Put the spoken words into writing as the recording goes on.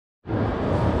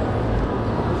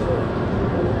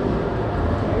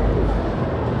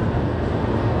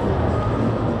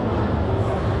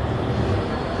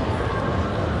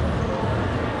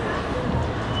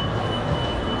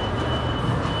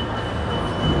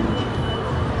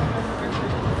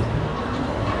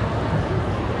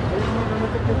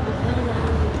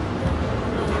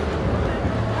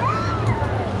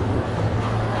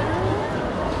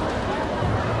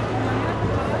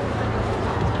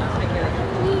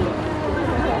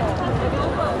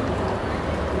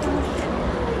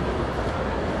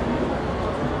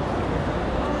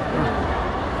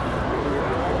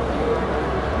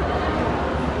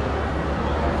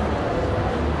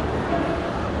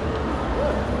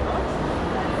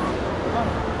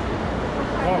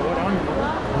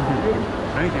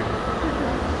Thank you.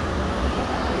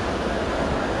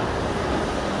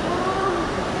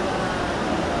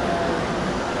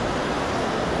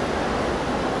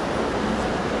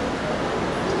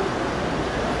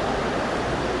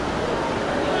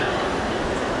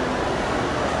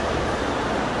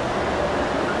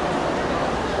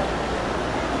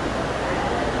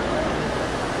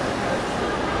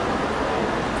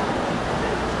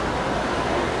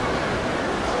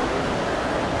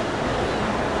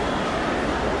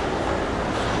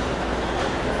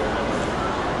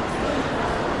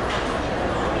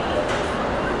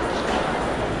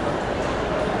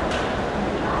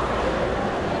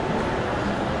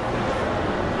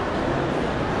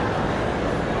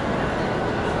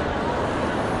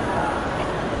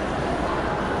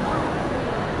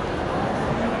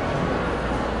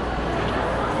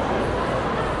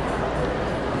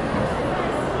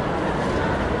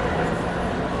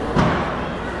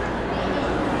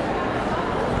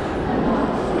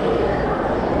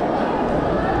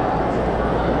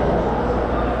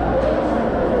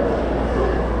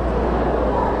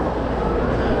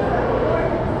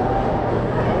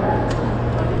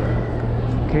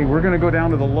 Okay, we're gonna go down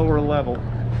to the lower level.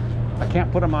 I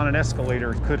can't put him on an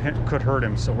escalator, it could hurt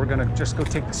him, so we're gonna just go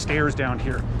take the stairs down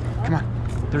here. Come on,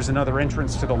 there's another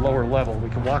entrance to the lower level. We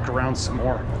can walk around some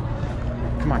more.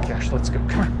 Come on, Cash, let's go,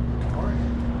 come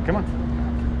on. Come on.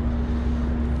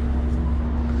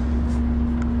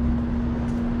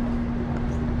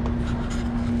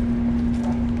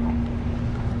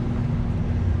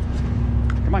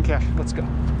 Come on, Cash, let's go.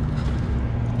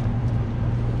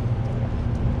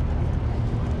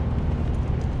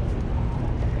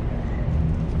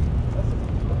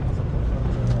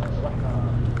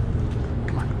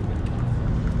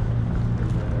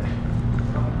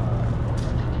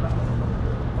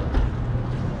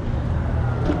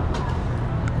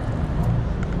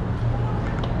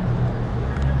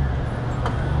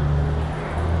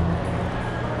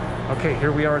 Okay,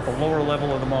 here we are at the lower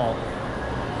level of the mall.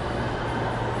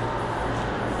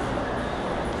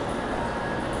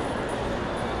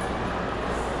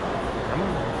 Come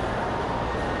on.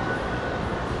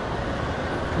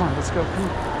 Come on, let's go. Come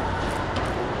on.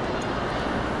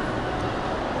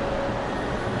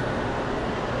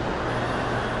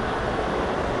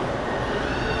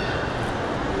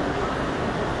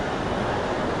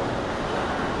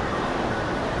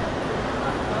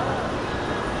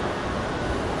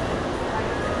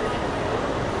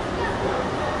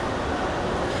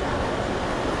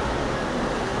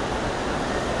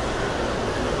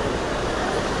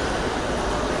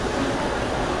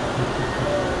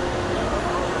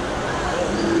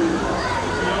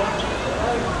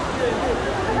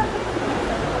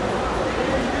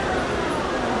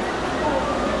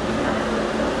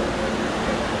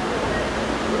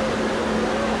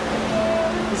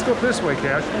 Let's go this way,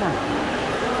 Cash. Come on.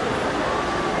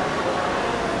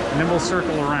 And then we'll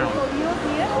circle around.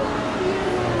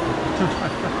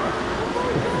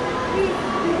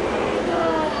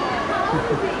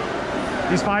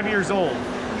 He's 5 years old. He's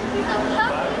a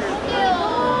puppy still.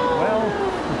 Well.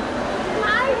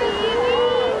 Hi, baby.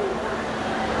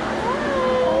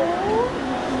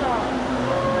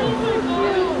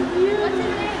 What's his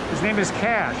name? His name is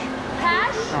Cash.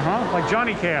 Cash? Uh-huh, like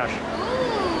Johnny Cash.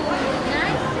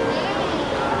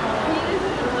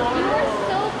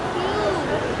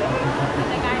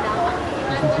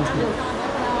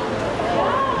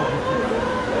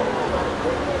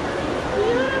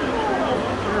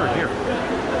 Here.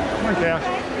 Come on, Cash.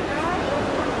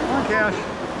 Come on, Cash.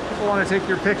 People want to take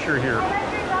your picture here.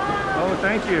 Oh,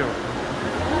 thank you.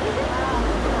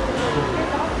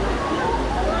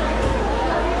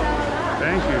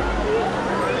 Thank you.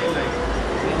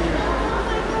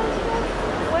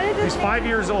 What is He's 5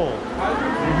 years old.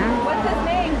 What's his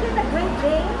name? He's a Great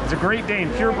Dane. He's a Great Dane,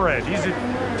 purebred.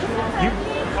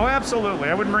 Oh, absolutely.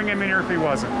 I wouldn't bring him in here if he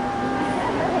wasn't.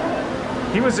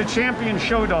 He was a champion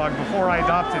show dog before I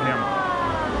adopted him.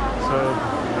 So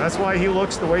that's why he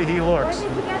looks the way he looks. Where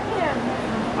did you get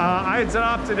him? I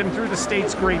adopted him through the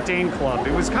state's Great Dane Club.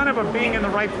 It was kind of a being in the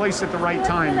right place at the right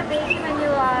time.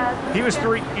 He was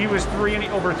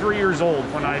over 3 years old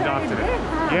when I adopted him.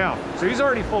 Yeah, so he's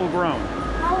already full grown.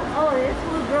 Oh, it's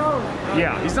full grown.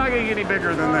 Yeah, he's not going to get any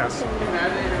bigger than this.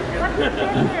 What do you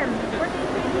feed him? What do you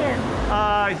feed him?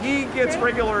 He gets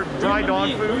regular dry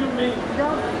dog food.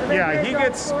 Yeah, he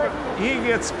gets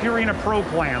Purina Pro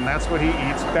Plan. That's what he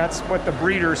eats. That's what the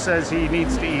breeder says he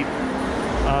needs to eat.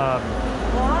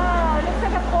 Wow, looks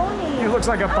like a pony. He looks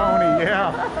like a pony,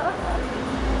 yeah.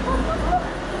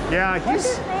 Yeah, What's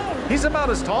his name? he's about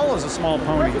as tall as a small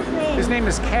pony. What's his name? His name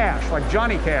is Cash, like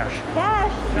Johnny Cash.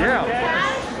 Cash. Yeah.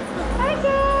 Cash. Hi,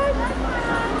 Cash.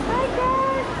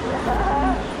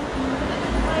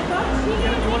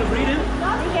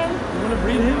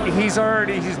 breed him? He's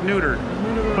neutered,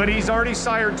 but he's already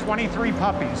sired 23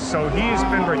 puppies. So he's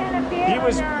been bred.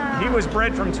 He was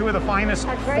bred from two of the finest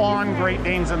fawn Great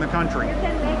Danes in the country. You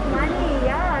can make money,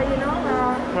 yeah, you know.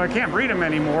 Well, I can't breed him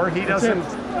anymore. He doesn't.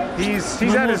 He's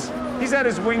had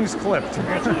his wings clipped.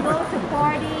 Like he goes to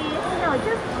parties, you know,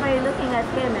 just by looking at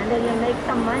him, and then you make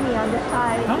some money on the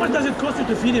side. How much does it cost you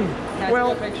to feed him?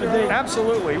 Well,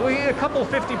 absolutely. We eat a couple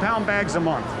 50-pound bags a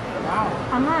month.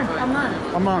 A month.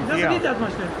 A month, Doesn't yeah. need that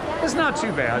much then. It's not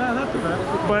too bad. Yeah, not too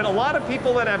bad. But a lot of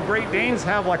people that have Great Danes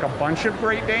have like a bunch of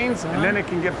Great Danes, and then it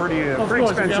can get pretty Of course, if you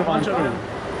have expensive a on bunch of food. them.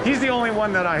 He's the only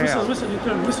one that I have. Whistle, you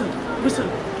turn, whistle.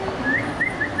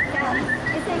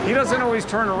 Yeah. He doesn't always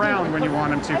turn around when you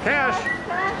want him to. Cash.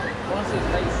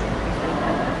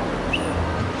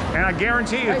 And I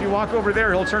guarantee you, if you walk over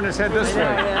there, he'll turn his head this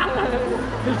way.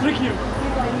 He'll trick you.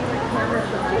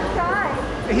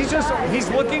 He's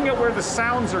looking at where the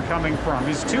sounds are coming from.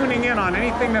 He's tuning in on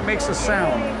anything that makes a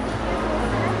sound.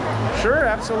 Sure,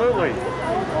 absolutely. There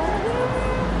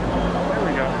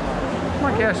we go. Come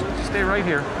on, Cash, stay right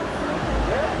here.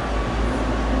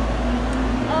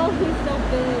 Oh, he's so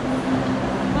big.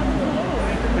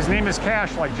 His name is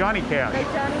Cash, like Johnny Cash.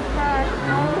 Like Johnny Cash.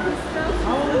 Oh, he's so cute.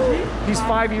 How old is he? He's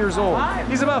 5 years old.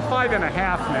 He's about 5.5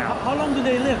 now. How long do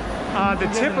they live? The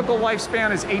typical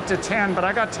lifespan is 8 to 10, but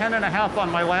I got 10.5 on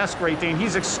my last Great Dane.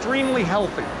 He's extremely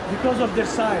healthy. Because of their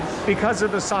size. Because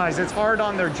of the size. It's hard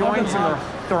on their joints and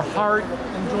their heart.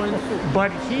 And joints.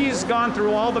 But he's gone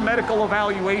through all the medical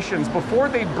evaluations. Before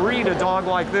they breed a dog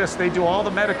like this, they do all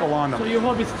the medical on So them. you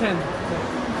hope it's 10.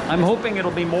 I'm hoping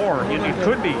it'll be more. It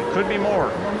could be more.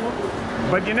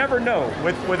 But you never know.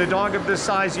 With a dog of this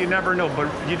size, you never know. But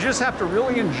you just have to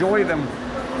really enjoy them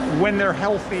when they're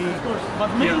healthy. Of course.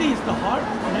 But mainly it's the heart.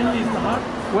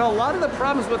 Well, a lot of the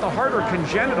problems with the heart are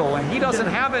congenital, and he doesn't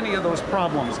have any of those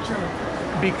problems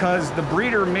because the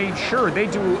breeder made sure. They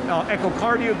do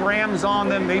echocardiograms on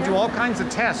them. They do all kinds of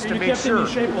tests to make sure. You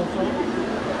kept him in shape also.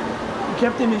 You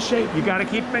kept him in shape. You got to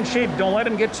keep him in shape. Don't let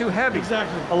him get too heavy.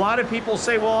 Exactly. A lot of people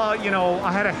say, well, you know,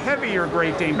 I had a heavier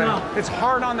Great Dane, but No. it's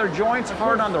hard on their joints,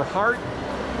 hard on their heart.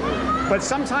 But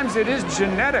sometimes it is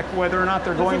genetic whether or not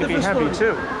they're going to be heavy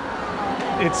too.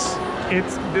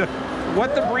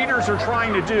 What the breeders are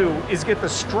trying to do is get the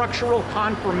structural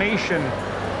conformation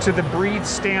to the breed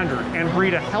standard and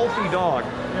breed a healthy dog.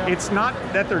 It's not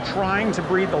that they're trying to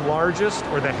breed the largest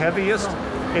or the heaviest.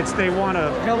 It's they want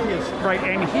to Healthiest. right,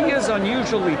 and he is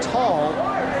unusually tall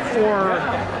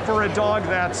for a dog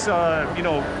that's you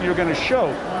know, you're going to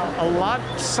show.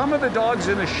 Some of the dogs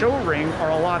in the show ring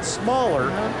are a lot smaller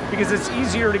because it's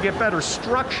easier to get better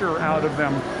structure out of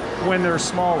them when they're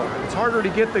smaller. It's harder to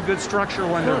get the good structure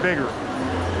when they're bigger.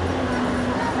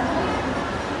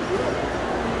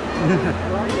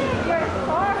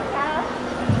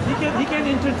 He can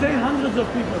entertain hundreds of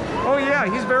people. Oh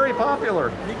yeah, he's very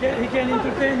popular. He can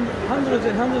entertain hundreds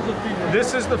and hundreds of people.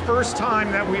 This is the first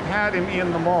time that we've had him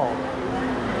in the mall.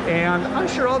 And I'm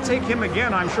sure I'll take him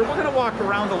again. I'm sure we're going to walk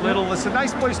around a little. It's a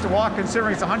nice place to walk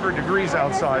considering it's 100 degrees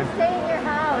outside. Stay in your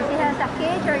house. He has a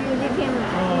cage, or you leave him,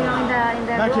 you know, in the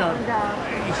Backyard.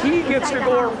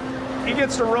 He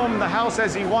gets to roam the house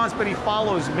as he wants, but he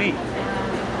follows me.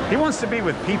 He wants to be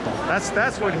with people.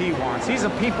 That's what he wants. He's a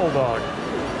people dog.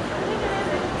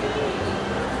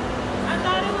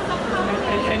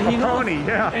 And he knows, pony,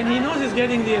 yeah. And he knows he's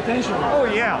getting the attention. Oh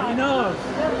yeah. He knows.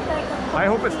 I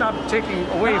hope it's not taking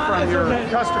away from It's your okay.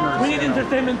 customers. We need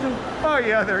entertainment too. Oh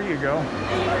yeah, there you go.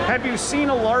 Have you seen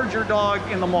a larger dog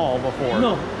in the mall before?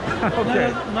 No.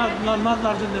 Okay. Not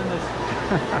larger than this.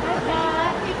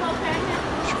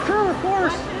 Sure, of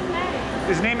course.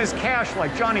 His name is Cash,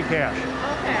 like Johnny Cash.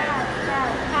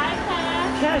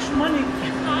 Cash money.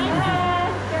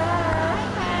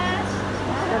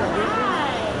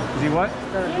 Is he what?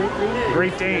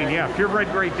 Great Dane, yeah,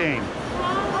 purebred Great Dane.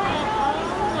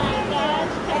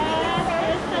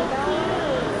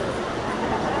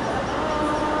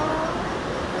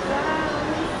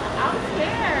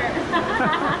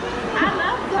 I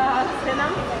love dogs, and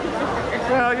I'm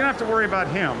scared. Well, you don't have to worry about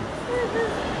him.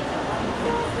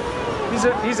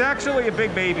 He's actually a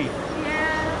big baby. Yeah.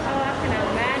 Oh, I can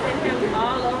imagine him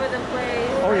all over the place.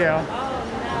 Oh yeah.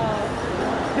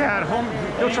 Oh Yeah, at home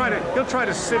he'll try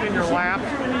to sit in your lap.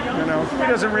 You know, he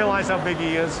doesn't realize how big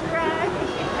he is. no. Right.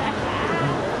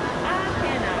 I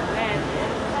can imagine.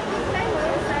 Say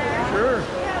what, sir? Sure.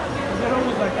 They're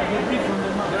almost like that. They breed from the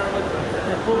mouth.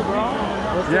 They're full grown?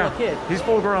 Or still a kid? He's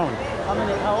full grown.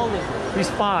 How old is he? He's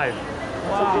 5.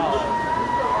 Wow.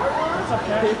 What's up,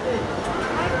 Cash?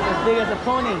 As big as a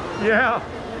pony. Yeah.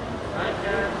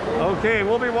 Okay,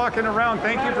 we'll be walking around.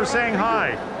 Thank you for saying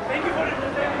hi. Thank you for it.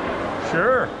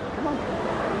 Sure. Come on.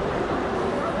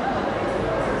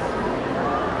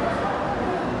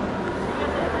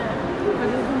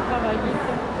 Parece un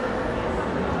caballito.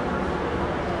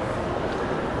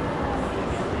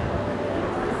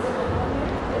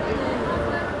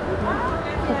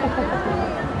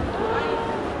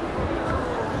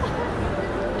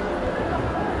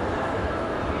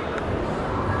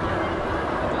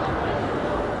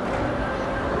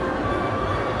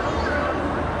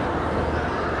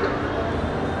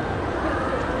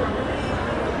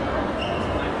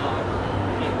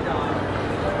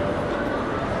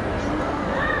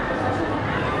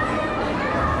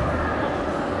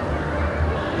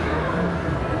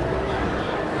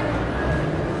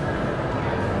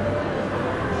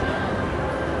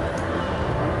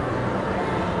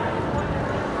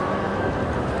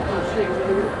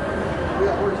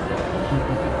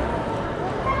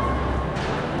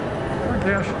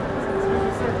 Cash.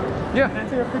 Yeah. Can I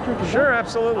take a picture of the Sure, boat?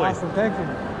 absolutely. Awesome, thank you.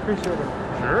 Appreciate it.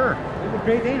 Sure. It's a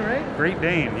Great Dane, right? Great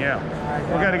Dane, yeah.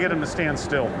 We got to get him to stand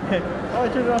still. Oh,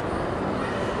 turn it off.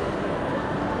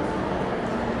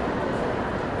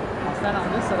 I'll stand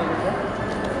on this side of it,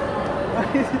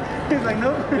 bro. He's like,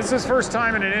 nope. This is his first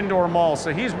time in an indoor mall,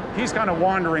 so he's kind of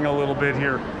wandering a little bit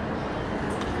here.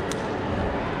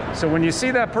 So when you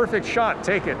see that perfect shot,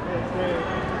 take it.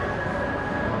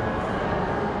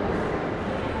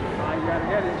 You gotta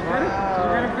get it. You got it? You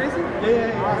got it, Tracy?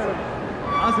 Yeah. Awesome.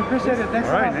 Awesome, appreciate it. Thanks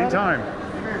All right, a lot, brother.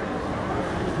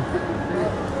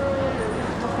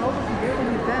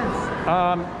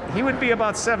 anytime. He would be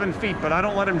about 7 feet, but I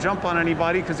don't let him jump on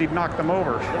anybody because he'd knock them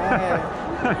over. Yeah.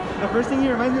 The first thing he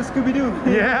reminds me of Scooby-Doo.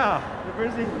 Yeah. The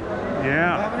first thing.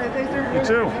 Yeah. Have a nice day, sir. You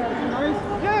too.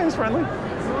 Nice. Yeah, he's friendly.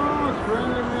 Oh, it's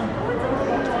friendly, man.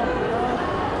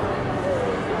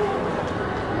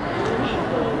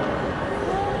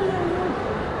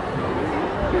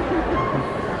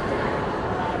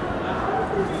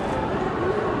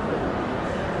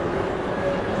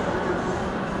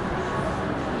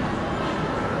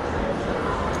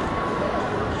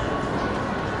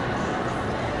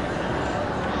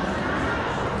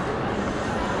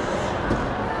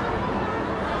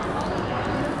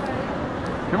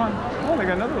 Come on. Oh, they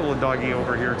got another little doggy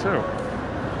over here too.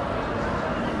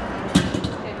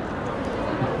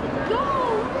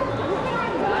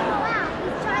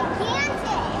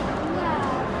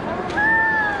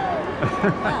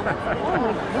 Oh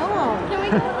my god. Can we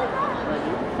go like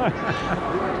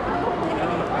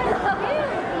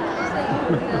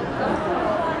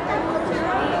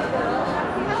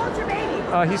How old's your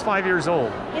baby? He's 5 years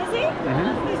old. Is he?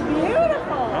 He's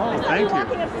beautiful. Oh, I saw thank you you.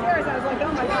 walking upstairs. I was like,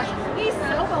 oh my gosh, he's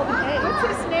so well behaved. What's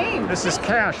his name? This is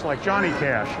Cash, like Johnny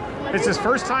Cash. It's his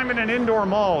first time in an indoor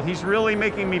mall. He's really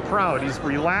making me proud. He's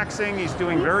relaxing. He's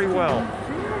doing very well.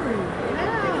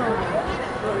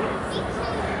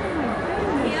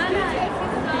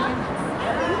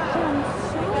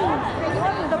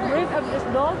 The breed of this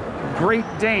dog? Great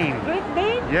Dane. Great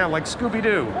Dane? Yeah, like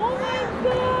Scooby-Doo. Oh my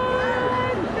god!